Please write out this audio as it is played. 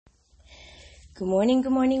Good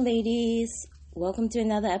morning, ladies. Welcome to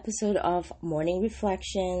another episode of Morning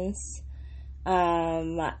Reflections.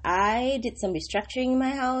 I did some restructuring in my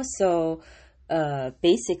house, so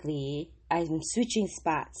basically, I'm switching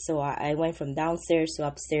spots. So I went from downstairs to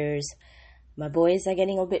upstairs. My boys are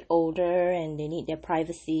getting a bit older, and they need their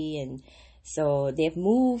privacy, and so they've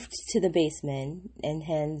moved to the basement, and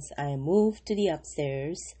hence I moved to the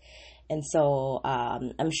upstairs. And so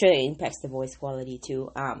I'm sure it impacts the voice quality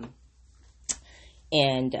too.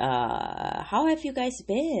 And how have you guys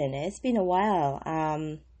been? It's been a while.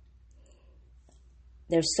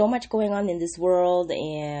 There's so much going on in this world,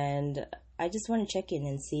 and I just want to check in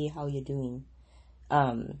and see how you're doing.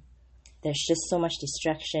 There's just so much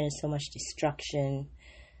distraction, so much destruction,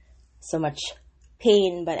 so much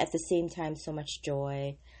pain, but at the same time, so much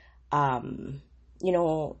joy. Morning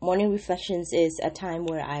reflections is a time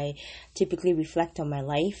where I typically reflect on my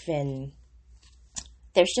life, and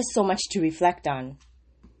there's just so much to reflect on.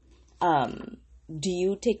 Do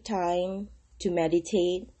you take time to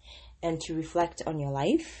meditate and to reflect on your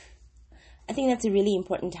life? I think that's a really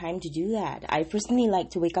important time to do that. I personally like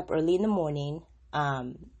to wake up early in the morning.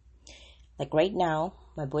 Like right now,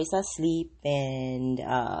 my boys are asleep, and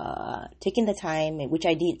taking the time, which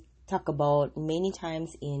I did talk about many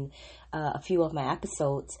times in a few of my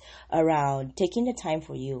episodes, around taking the time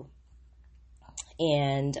for you.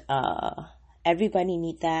 And everybody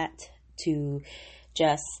need that to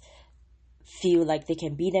just feel like they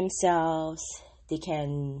can be themselves, they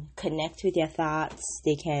can connect with their thoughts,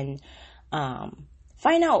 they can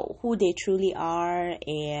find out who they truly are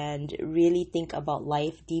and really think about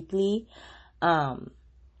life deeply. Today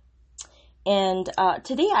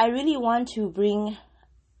I really want to bring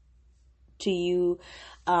to you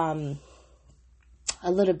a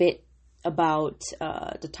little bit about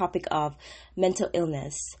the topic of mental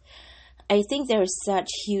illness. I think there are such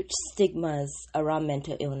huge stigmas around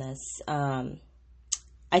mental illness.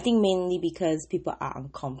 I think mainly because people are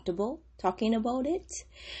uncomfortable talking about it.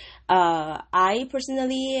 I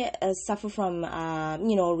personally suffer from,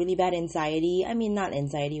 really bad anxiety. I mean, not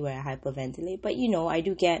anxiety where I hyperventilate, but, I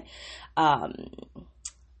do get,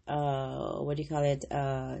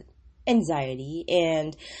 anxiety.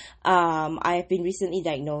 And I've been recently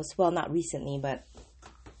diagnosed, well, not recently, but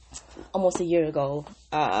almost a year ago,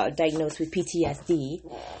 diagnosed with PTSD.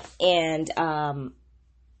 And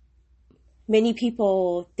many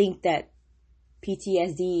people think that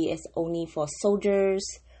PTSD is only for soldiers,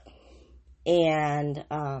 and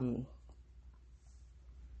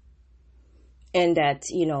that,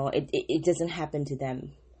 it doesn't happen to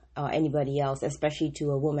them or anybody else, especially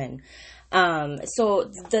to a woman.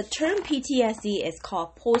 So the term PTSD is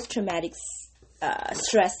called post-traumatic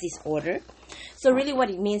stress disorder. So really what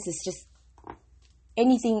it means is just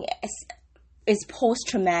anything is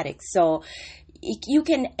post-traumatic. So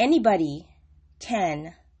anybody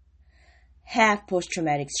can have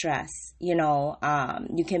post-traumatic stress.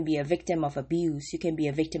 You can be a victim of abuse. You can be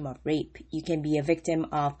a victim of rape. You can be a victim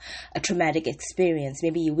of a traumatic experience.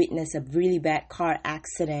 Maybe you witness a really bad car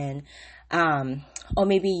accident, or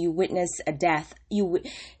maybe you witness a death.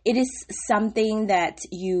 It is something that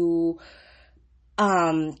you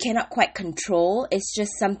cannot quite control. It's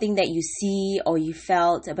just something that you see or you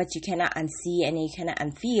felt, but you cannot unsee and you cannot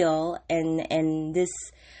unfeel. And this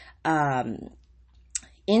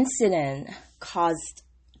incident caused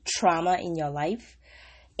trauma in your life.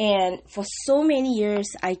 And for so many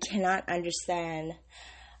years, I cannot understand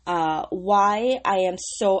why I am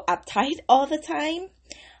so uptight all the time.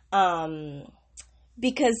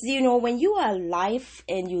 Because, when you are alive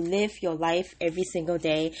and you live your life every single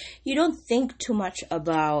day, you don't think too much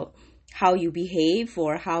about how you behave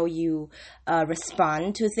or how you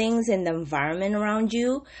respond to things in the environment around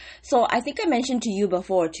you. So I think I mentioned to you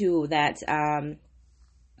before too that I'm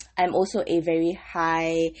also I'm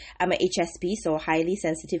a HSP, so highly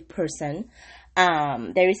sensitive person.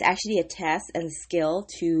 There is actually a test and skill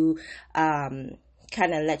to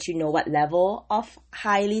kind of let you know what level of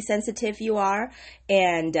highly sensitive you are.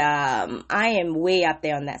 And I am way up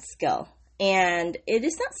there on that scale. And it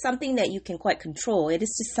is not something that you can quite control. It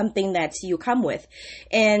is just something that you come with.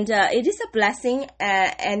 And it is a blessing,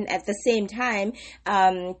 and at the same time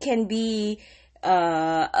can be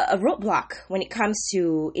a roadblock when it comes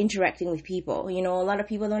to interacting with people. A lot of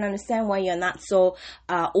people don't understand why you're not so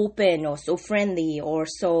open or so friendly or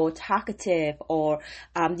so talkative, or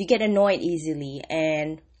you get annoyed easily.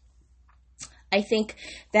 And I think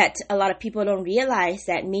that a lot of people don't realize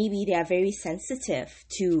that maybe they are very sensitive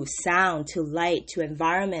to sound, to light, to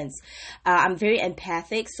environments. I'm very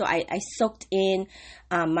empathic, so I soaked in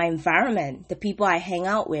my environment, the people I hang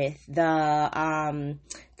out with, the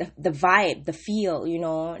vibe, the feel.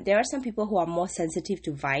 There are some people who are more sensitive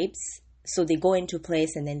to vibes, so they go into a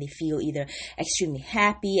place and then they feel either extremely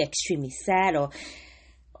happy, extremely sad, or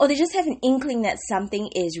they just have an inkling that something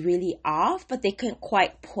is really off, but they can't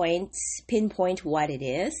quite pinpoint what it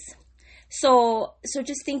is. So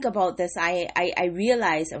just think about this. I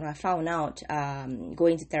realized, or I found out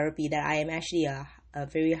going to therapy, that I am actually a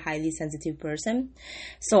very highly sensitive person.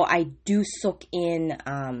 So I do soak in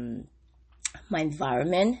my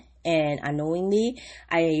environment, and unknowingly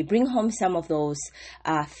I bring home some of those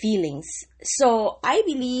feelings. So I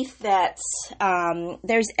believe that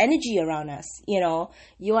there's energy around us. You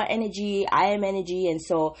are energy, I am energy, and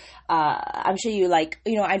so I'm sure you I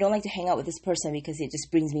don't like to hang out with this person because it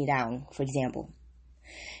just brings me down, for example.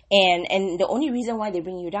 And the only reason why they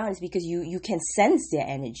bring you down is because you can sense their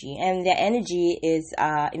energy, and their energy is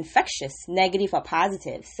infectious, negative or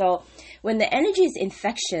positive. So when the energy is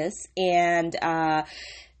infectious and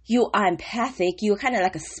you are empathic, you're kind of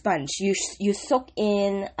like a sponge. You soak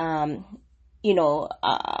in, the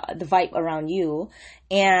vibe around you,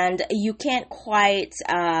 and you can't quite,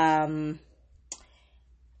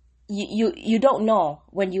 you don't know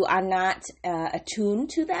when you are not attuned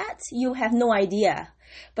to that. You have no idea,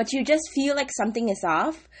 but you just feel like something is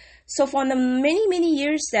off. So for the many, many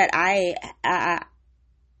years that I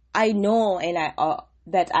know, and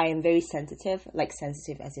that I am very sensitive,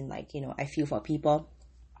 as in I feel for people.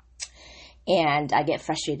 And I get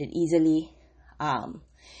frustrated easily.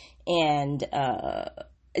 And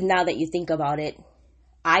now that you think about it,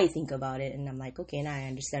 I think about it, and I'm like, okay, now I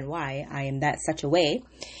understand why I am such a way.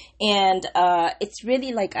 And it's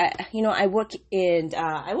really I work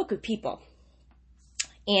with people.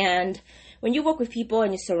 And when you work with people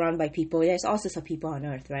and you're surrounded by people, there's all sorts of people on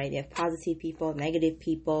earth, right? You have positive people, negative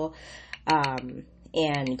people,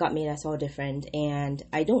 and God made us all different. And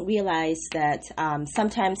I don't realize that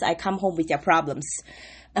sometimes I come home with their problems.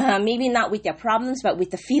 Maybe not with their problems, but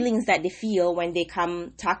with the feelings that they feel when they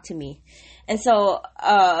come talk to me. And so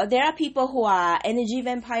there are people who are energy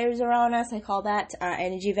vampires around us. I call that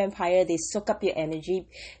energy vampire. They soak up your energy.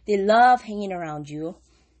 They love hanging around you.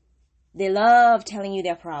 They love telling you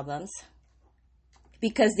their problems,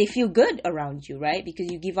 because they feel good around you, right?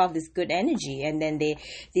 Because you give off this good energy, and then they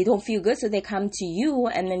don't feel good, so they come to you,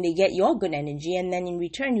 and then they get your good energy, and then in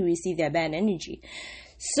return you receive their bad energy.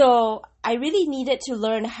 So I really needed to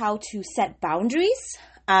learn how to set boundaries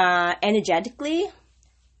energetically,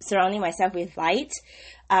 surrounding myself with light,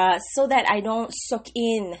 so that I don't soak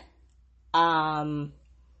in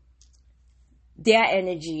their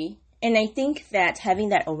energy. And I think that having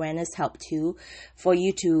that awareness helped too, for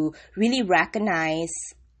you to really recognize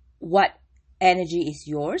what energy is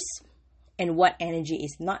yours and what energy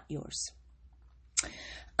is not yours.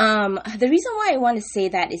 The reason why I want to say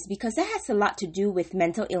that is because that has a lot to do with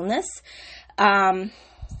mental illness. Not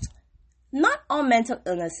all mental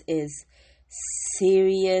illness is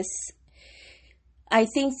serious. I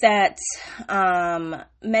think that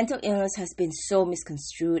mental illness has been so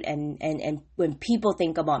misconstrued, and when people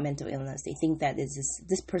think about mental illness, they think that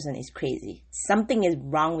this person is crazy. Something is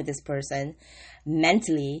wrong with this person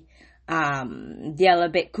mentally. They're a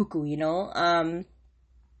bit cuckoo,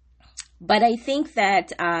 But I think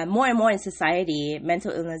that more and more in society,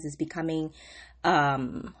 mental illness is becoming a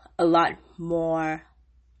lot more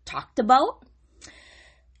talked about.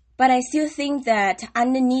 But I still think that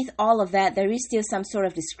underneath all of that, there is still some sort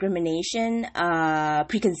of discrimination,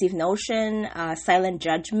 preconceived notion, silent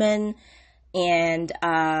judgment, and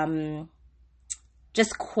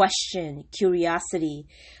just question, curiosity,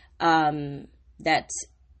 that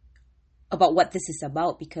about what this is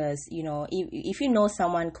about. Because, if you know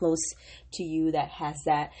someone close to you that has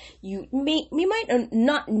that, you might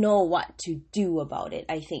not know what to do about it,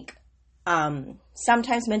 I think.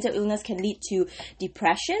 Sometimes mental illness can lead to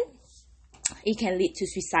depression. It can lead to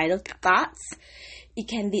suicidal thoughts. It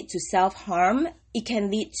can lead to self-harm. It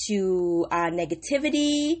can lead to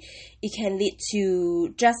negativity. It can lead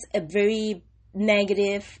to just a very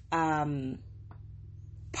negative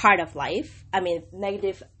part of life.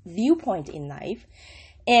 Negative viewpoint in life.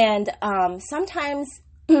 And sometimes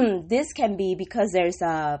this can be because there's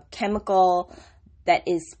a chemical that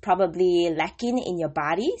is probably lacking in your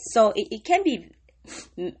body. So it can be,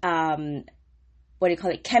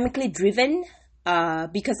 chemically driven,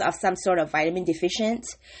 because of some sort of vitamin deficient.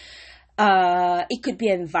 It could be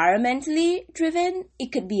environmentally driven.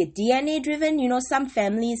 It could be a DNA driven. Some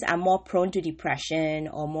families are more prone to depression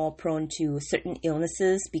or more prone to certain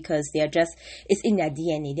illnesses because it's in their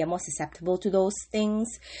DNA. They're more susceptible to those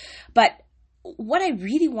things. But what I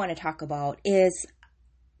really want to talk about is,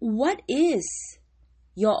 what is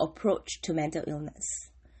your approach to mental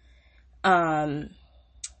illness?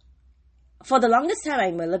 For the longest time,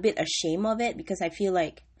 I'm a little bit ashamed of it because I feel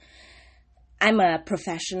like I'm a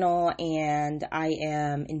professional and I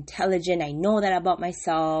am intelligent. I know that about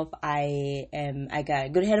myself. I got a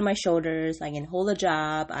good head on my shoulders. I can hold a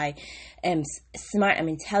job. I am smart. I'm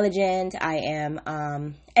intelligent. I am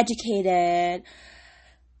educated.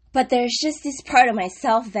 But there's just this part of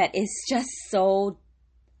myself that is just so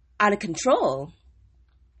out of control.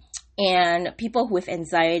 And people with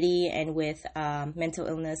anxiety and with mental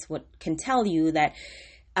illness can tell you that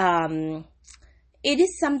it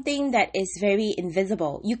is something that is very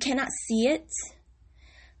invisible. You cannot see it.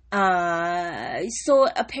 So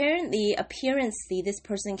apparently, this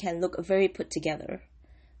person can look very put together.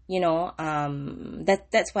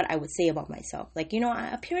 That's what I would say about myself. Like,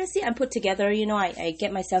 apparently I'm put together. I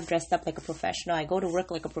get myself dressed up like a professional. I go to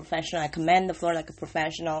work like a professional. I command the floor like a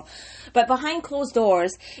professional. But behind closed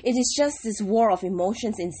doors, it is just this war of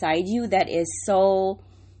emotions inside you that is so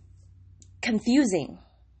confusing.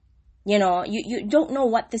 You don't know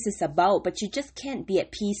what this is about, but you just can't be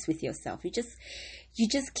at peace with yourself. You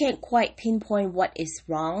just can't quite pinpoint what is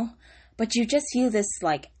wrong, but you just feel this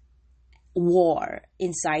like war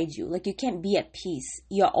inside you. Like you can't be at peace.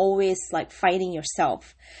 You're always like fighting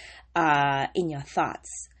yourself in your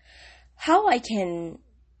thoughts. How I can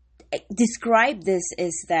describe this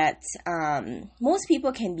is that most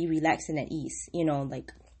people can be relaxed and at ease.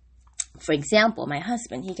 Like, for example, my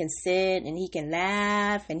husband, he can sit and he can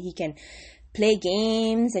laugh and he can play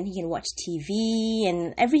games and he can watch TV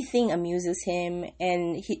and everything amuses him.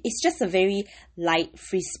 And it's just a very light,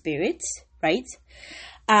 free spirit, right?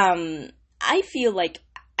 I feel like,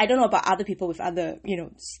 I don't know about other people with other,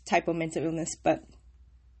 type of mental illness, but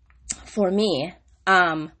for me,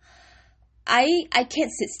 I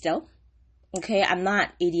can't sit still. Okay. I'm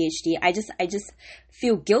not ADHD. I just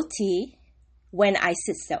feel guilty when I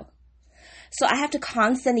sit still. So I have to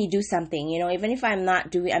constantly do something, even if I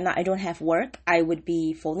don't have work, I would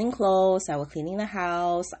be folding clothes, I would cleaning the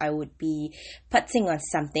house, I would be putzing on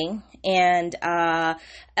something. And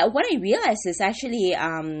what I realized is actually,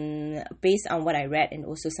 based on what I read and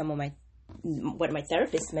also what my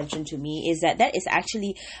therapist mentioned to me, is that is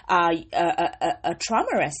actually a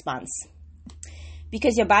trauma response.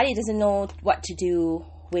 Because your body doesn't know what to do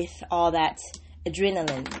with all that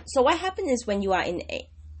adrenaline. So what happens is when you are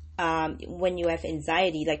when you have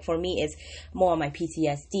anxiety, like for me, is more my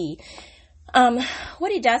PTSD.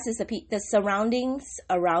 What it does is the surroundings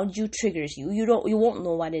around you triggers you. You won't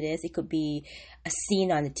know what it is. It could be a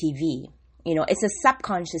scene on the TV. It's a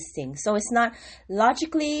subconscious thing. So it's not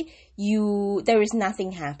logically there is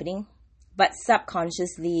nothing happening, but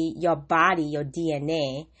subconsciously your body, your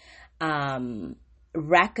DNA,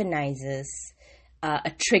 recognizes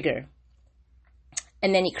a trigger,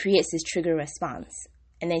 and then it creates this trigger response.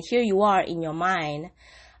 And then here you are in your mind,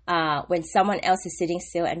 when someone else is sitting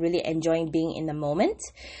still and really enjoying being in the moment,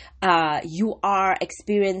 you are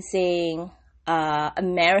experiencing a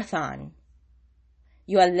marathon.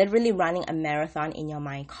 You are literally running a marathon in your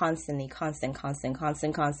mind constantly, constant.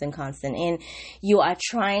 And you are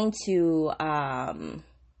trying to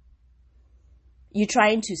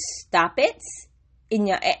stop it. And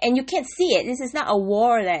you can't see it. This is not a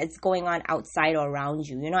war that is going on outside or around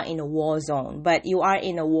you. You're not in a war zone, but you are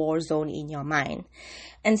in a war zone in your mind.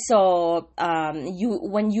 And so,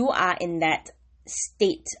 when you are in that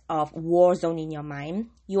state of war zone in your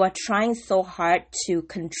mind, you are trying so hard to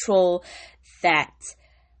control that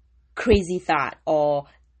crazy thought or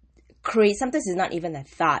sometimes it's not even a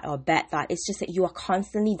thought or a bad thought. It's just that you are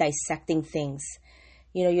constantly dissecting things,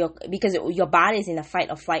 because your body is in a fight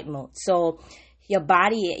or flight mode. So, your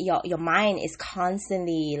body, your mind is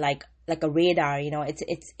constantly like a radar.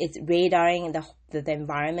 It's radaring the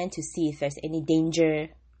environment to see if there's any danger,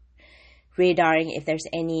 radaring if there's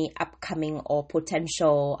any upcoming or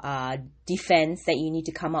potential defense that you need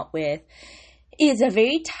to come up with. It's a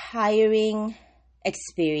very tiring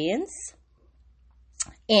experience.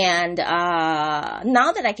 And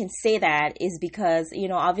now that I can say that is because,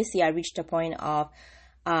 obviously I reached a point of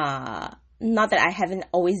not that I haven't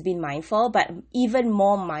always been mindful, but even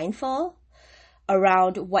more mindful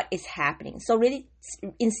around what is happening. So really,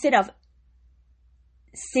 instead of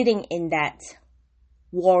sitting in that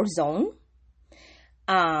war zone,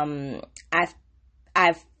 I've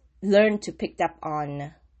learned to pick up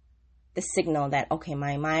on the signal that, okay,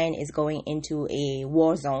 my mind is going into a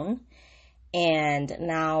war zone, and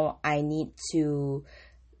now I need to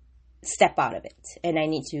step out of it, and I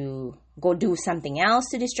need to go do something else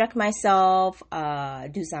to distract myself,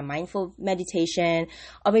 do some mindful meditation,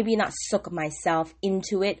 or maybe not suck myself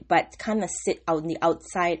into it, but kind of sit out on the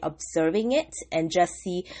outside observing it and just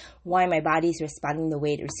see why my body is responding the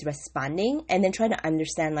way it is responding, and then try to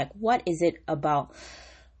understand, like, what is it about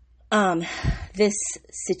this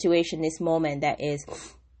situation, this moment, that is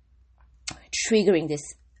triggering this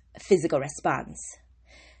physical response.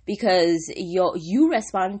 Because you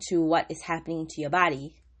respond to what is happening to your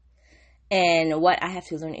body, and what I have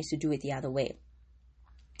to learn is to do it the other way.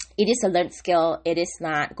 It is a learned skill. It is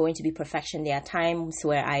not going to be perfection. There are times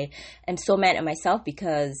where I am so mad at myself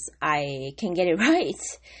because I can get it right.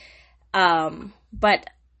 But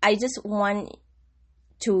I just want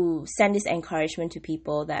to send this encouragement to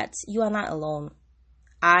people that you are not alone.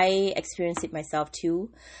 I experienced it myself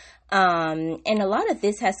too. And a lot of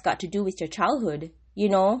this has got to do with your childhood. You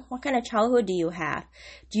know, what kind of childhood do you have?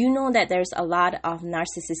 Do you know that there's a lot of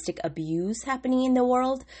narcissistic abuse happening in the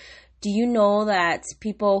world? Do you know that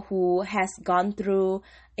people who has gone through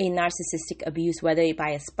a narcissistic abuse, whether it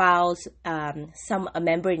by a spouse, a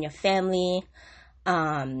member in your family,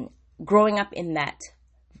 growing up in that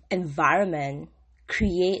environment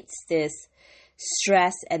creates this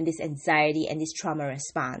stress and this anxiety and this trauma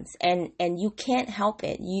response, and you can't help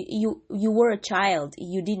it. You were a child.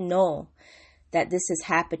 You didn't know that this is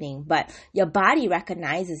happening, but your body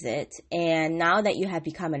recognizes it. And now that you have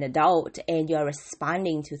become an adult and you're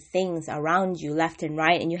responding to things around you left and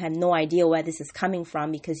right, and you have no idea where this is coming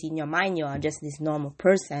from because in your mind you are just this normal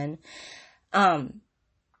person,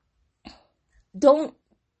 don't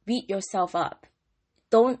beat yourself up.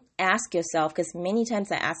 Don't ask yourself, because many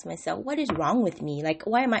times I ask myself, what is wrong with me? Like,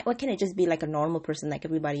 why can't I just be like a normal person like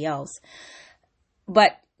everybody else?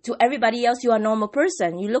 But to everybody else, you are a normal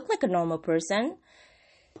person. You look like a normal person.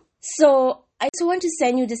 So I just want to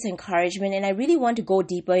send you this encouragement, and I really want to go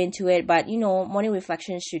deeper into it. But, morning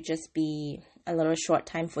reflections should just be a little short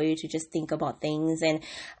time for you to just think about things. And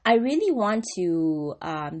I really want to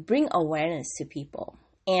bring awareness to people.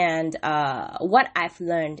 And what I've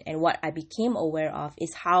learned and what I became aware of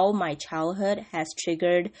is how my childhood has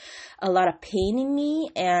triggered a lot of pain in me.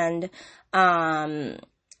 And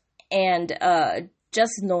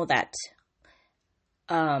just know that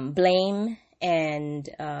blame and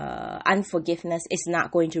unforgiveness is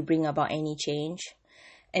not going to bring about any change.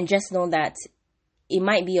 And just know that it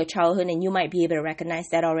might be your childhood, and you might be able to recognize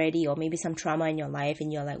that already, or maybe some trauma in your life,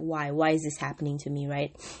 and you're like, why is this happening to me,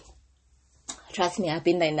 right? Trust me, I've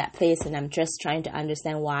been there in that place, and I'm just trying to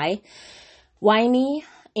understand why me.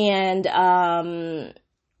 And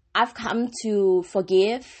I've come to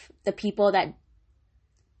forgive the people that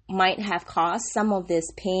might have caused some of this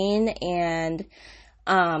pain, and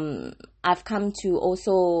I've come to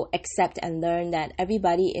also accept and learn that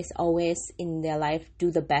everybody is always in their life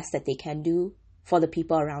do the best that they can do for the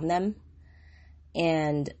people around them.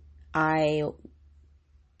 And I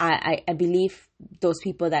believe those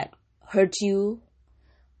people that hurt you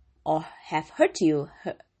or have hurt you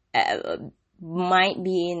might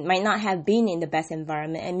not have been in the best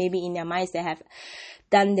environment, and maybe in their minds they have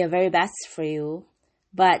done their very best for you.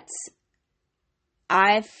 But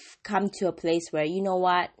I've come to a place where, you know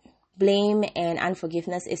what, blame and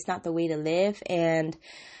unforgiveness is not the way to live. And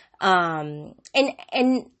I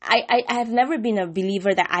have never been a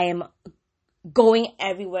believer that I am going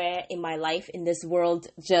everywhere in my life in this world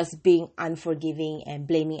just being unforgiving and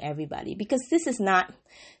blaming everybody, because this is not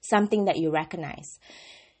something that you recognize.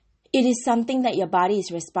 It is something that your body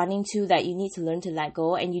is responding to that you need to learn to let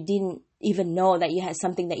go, and you didn't even know that you had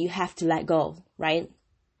something that you have to let go, right?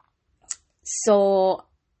 So,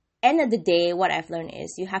 end of the day, what I've learned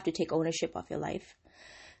is you have to take ownership of your life.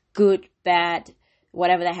 Good, bad,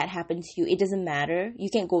 whatever that had happened to you, it doesn't matter. You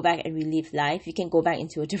can't go back and relive life. You can't go back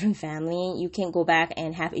into a different family. You can't go back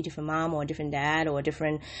and have a different mom or a different dad or a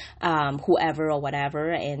different whoever or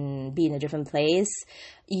whatever and be in a different place.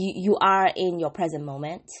 You are in your present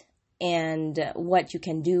moment. And what you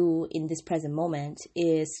can do in this present moment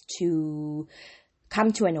is to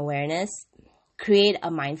come to an awareness, create a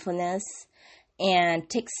mindfulness, and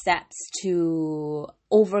take steps to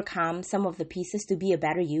overcome some of the pieces to be a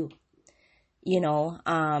better you.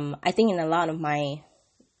 I think in a lot of my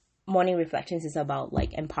morning reflections is about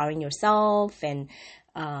like empowering yourself and,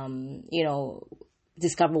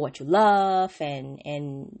 discover what you love.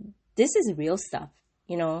 And this is real stuff,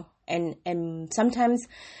 and sometimes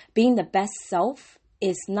being the best self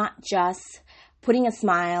is not just putting a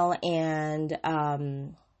smile and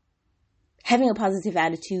having a positive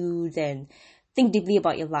attitude and think deeply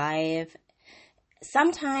about your life.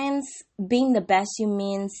 Sometimes being the best you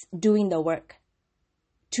means doing the work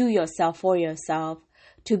to yourself, for yourself,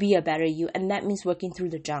 to be a better you. And that means working through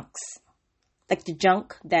the junks. Like the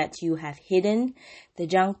junk that you have hidden, the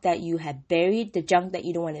junk that you have buried, the junk that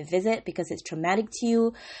you don't want to visit because it's traumatic to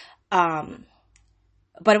you.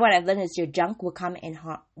 But what I've learned is your junk will come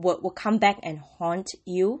back and haunt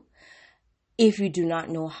you if you do not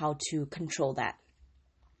know how to control that.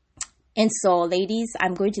 And so, ladies,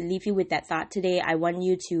 I'm going to leave you with that thought today. I want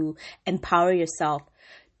you to empower yourself.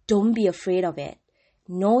 Don't be afraid of it.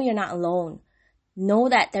 Know you're not alone. Know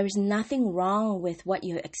that there is nothing wrong with what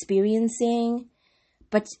you're experiencing,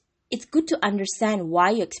 but it's good to understand why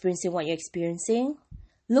you're experiencing what you're experiencing.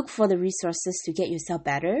 Look for the resources to get yourself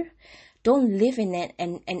better. Don't live in it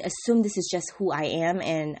and assume this is just who I am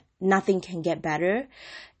and nothing can get better.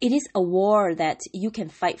 It is a war that you can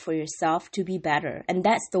fight for yourself to be better. And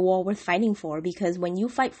that's the war worth fighting for, because when you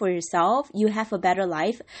fight for yourself, you have a better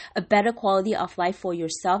life, a better quality of life for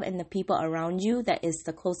yourself and the people around you that is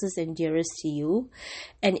the closest and dearest to you.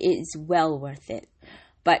 And it is well worth it.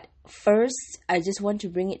 But first, I just want to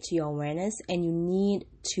bring it to your awareness, and you need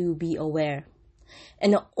to be aware.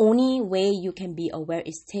 And the only way you can be aware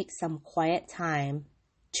is take some quiet time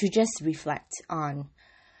to just reflect on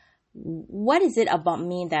what is it about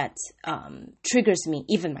me that triggers me,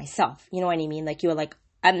 even myself. You know what I mean? Like, you're like,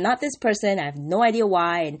 I'm not this person. I have no idea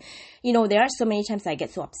why. And, there are so many times I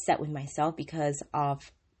get so upset with myself because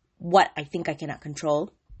of what I think I cannot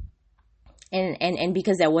control. And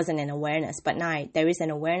because there wasn't an awareness, but now there is an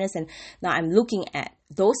awareness, and now I'm looking at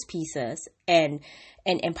those pieces and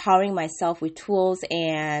empowering myself with tools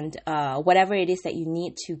and whatever it is that you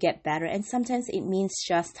need to get better. And sometimes it means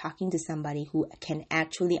just talking to somebody who can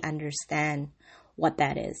actually understand what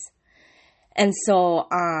that is. And so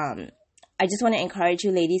I just want to encourage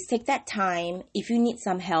you, ladies, take that time. If you need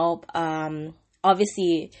some help,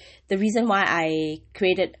 obviously the reason why I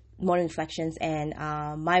created Morning Reflections and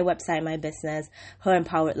my website, my business,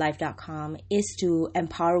 herempoweredlife.com, is to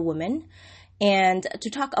empower women and to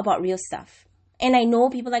talk about real stuff. And I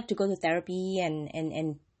know people like to go to therapy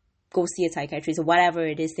and go see a psychiatrist or whatever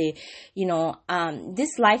it is.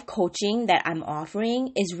 This life coaching that I'm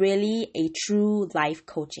offering is really a true life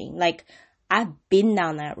coaching. Like, I've been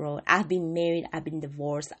down that road. I've been married. I've been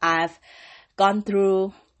divorced. I've gone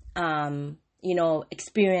through,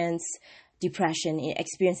 experience depression,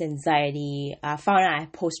 experience anxiety, found out I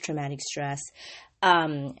have post-traumatic stress,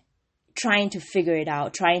 trying to figure it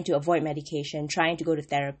out, trying to avoid medication, trying to go to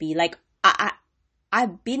therapy. Like,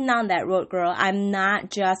 I've been down that road, girl. I'm not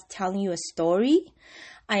just telling you a story.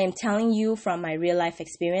 I am telling you from my real life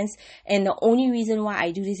experience. And the only reason why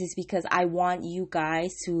I do this is because I want you guys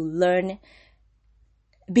to learn,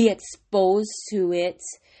 be exposed to it,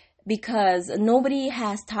 because nobody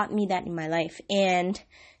has taught me that in my life. And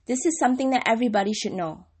this is something that everybody should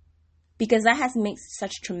know, because that has made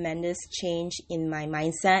such tremendous change in my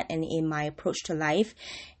mindset and in my approach to life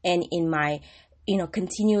and in my,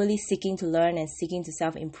 continually seeking to learn and seeking to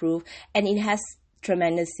self-improve. And it has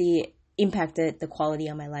tremendously impacted the quality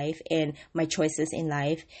of my life and my choices in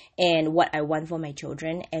life and what I want for my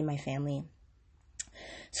children and my family.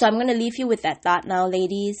 So I'm going to leave you with that thought now,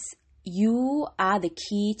 ladies. You are the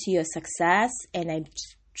key to your success, and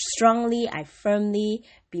I firmly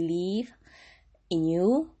believe in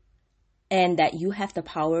you, and that you have the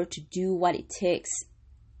power to do what it takes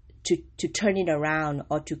to turn it around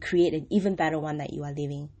or to create an even better one that you are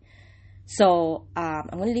living. So I'm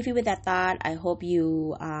going to leave you with that thought. I hope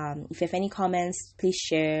you, if you have any comments, please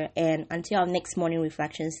share. And until our next morning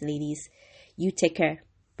reflections, ladies, you take care.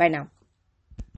 Bye now.